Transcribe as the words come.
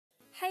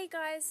Hey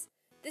guys,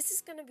 this is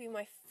going to be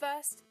my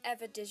first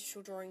ever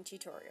digital drawing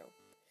tutorial.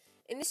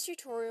 In this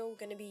tutorial we're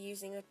going to be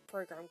using a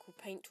program called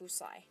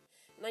SAI,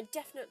 and I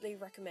definitely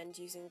recommend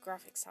using a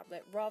graphics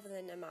tablet rather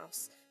than a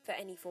mouse for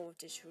any form of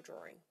digital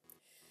drawing.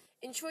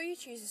 Ensure you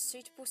choose a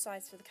suitable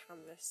size for the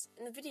canvas.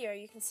 In the video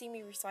you can see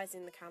me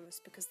resizing the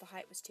canvas because the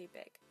height was too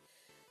big.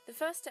 The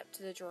first step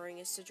to the drawing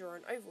is to draw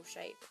an oval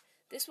shape.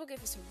 This will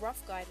give us a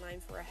rough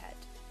guideline for a head.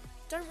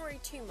 Don't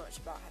worry too much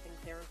about having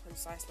clear and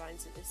concise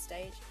lines at this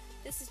stage.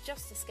 This is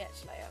just a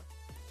sketch layer.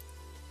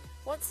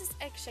 Once this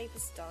egg shape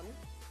is done,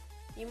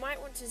 you might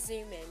want to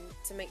zoom in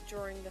to make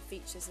drawing the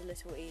features a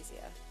little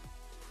easier.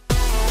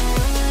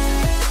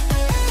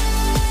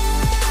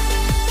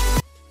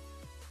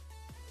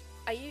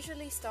 I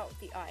usually start with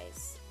the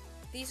eyes.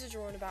 These are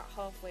drawn about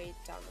halfway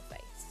down the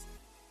face.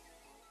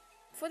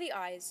 For the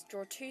eyes,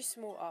 draw two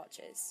small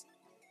arches.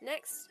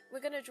 Next, we're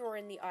going to draw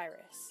in the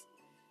iris.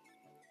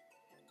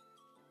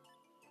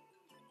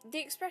 The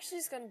expression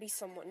is going to be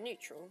somewhat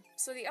neutral,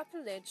 so the upper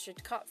lid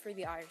should cut through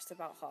the iris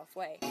about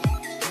halfway.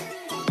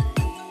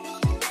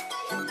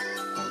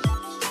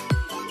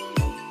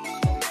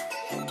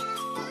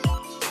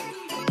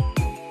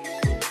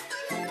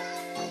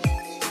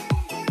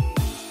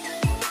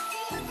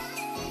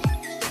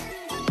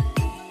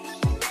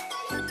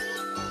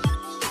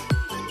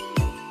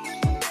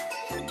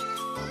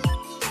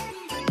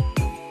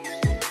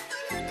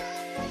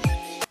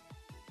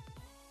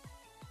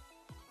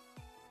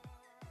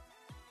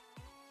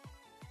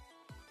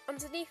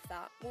 Underneath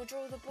that, we'll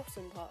draw the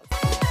bottom part.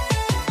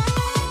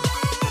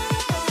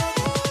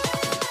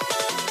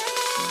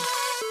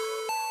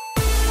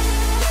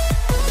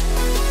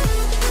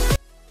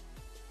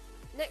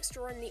 Next,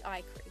 draw in the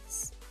eye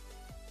crease.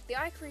 The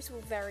eye crease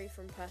will vary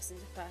from person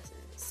to person.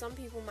 Some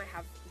people might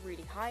have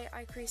really high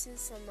eye creases,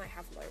 some might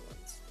have low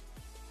ones.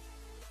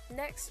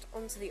 Next,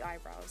 onto the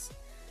eyebrows.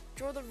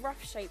 Draw the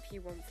rough shape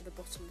you want for the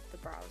bottom of the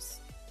brows.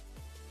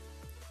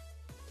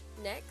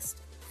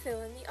 Next,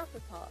 fill in the upper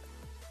part,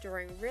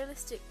 drawing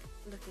realistic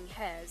looking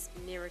hairs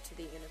nearer to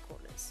the inner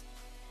corners.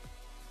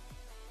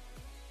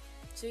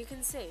 So you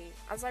can see,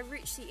 as I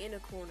reach the inner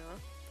corner,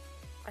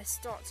 I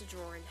start to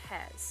draw in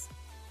hairs.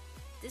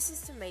 This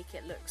is to make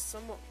it look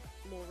somewhat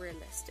more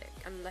realistic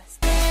and less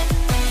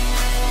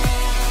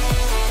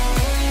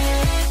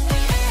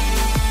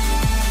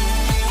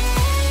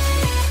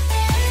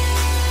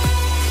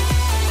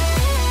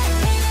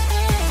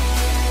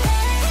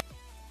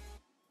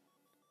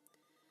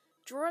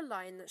Draw a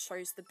line that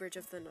shows the bridge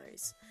of the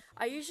nose.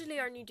 I usually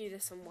only do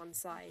this on one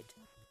side.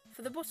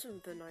 For the bottom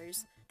of the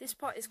nose, this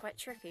part is quite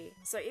tricky,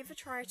 so either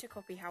try to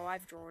copy how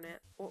I've drawn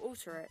it, or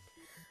alter it.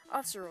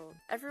 After all,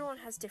 everyone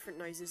has different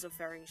noses of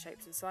varying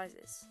shapes and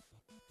sizes.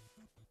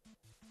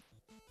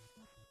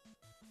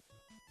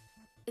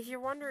 If you're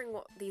wondering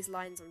what these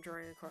lines I'm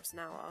drawing across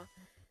now are,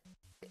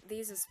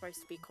 these are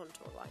supposed to be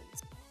contour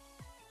lines.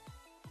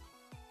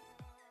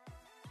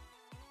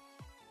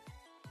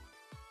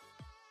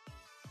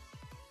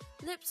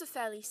 Lips are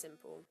fairly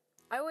simple.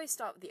 I always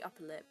start with the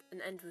upper lip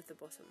and end with the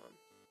bottom one.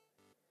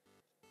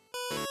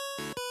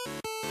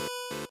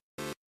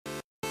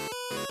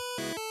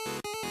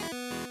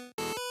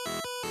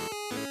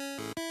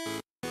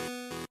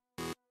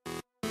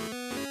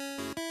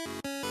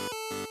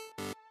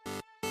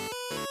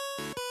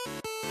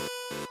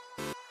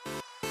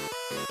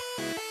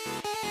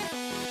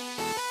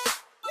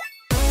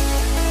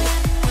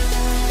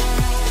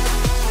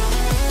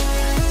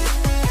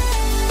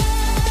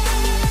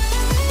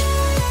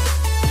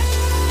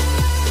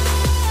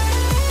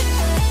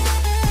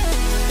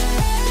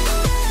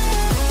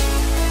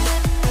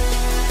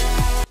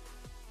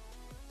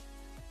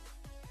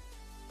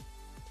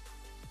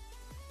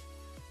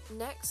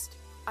 Next,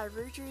 I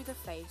redrew the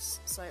face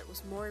so it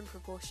was more in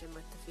proportion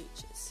with the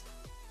features.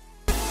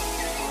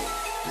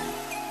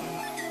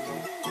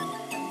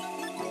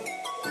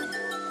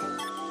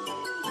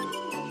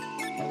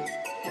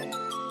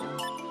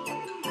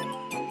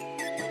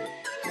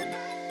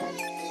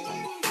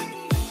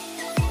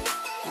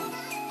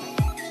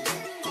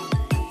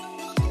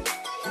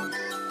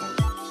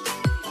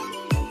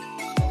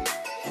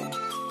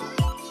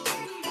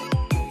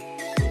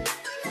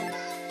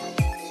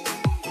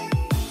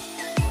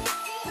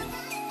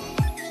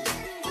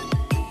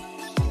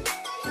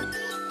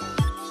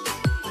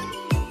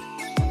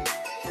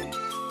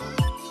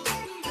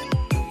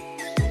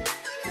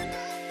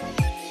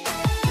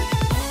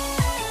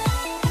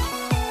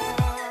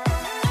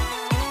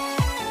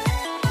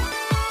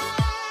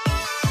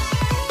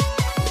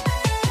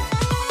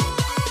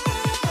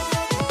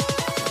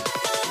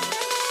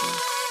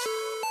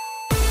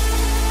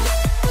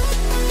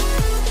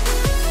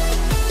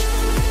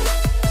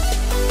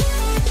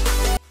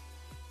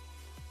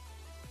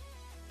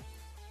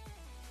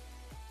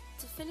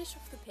 To finish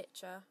off the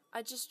picture,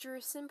 I just drew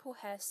a simple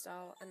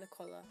hairstyle and a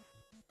collar.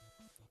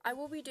 I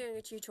will be doing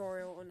a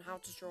tutorial on how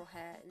to draw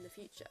hair in the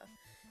future,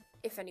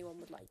 if anyone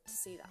would like to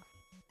see that.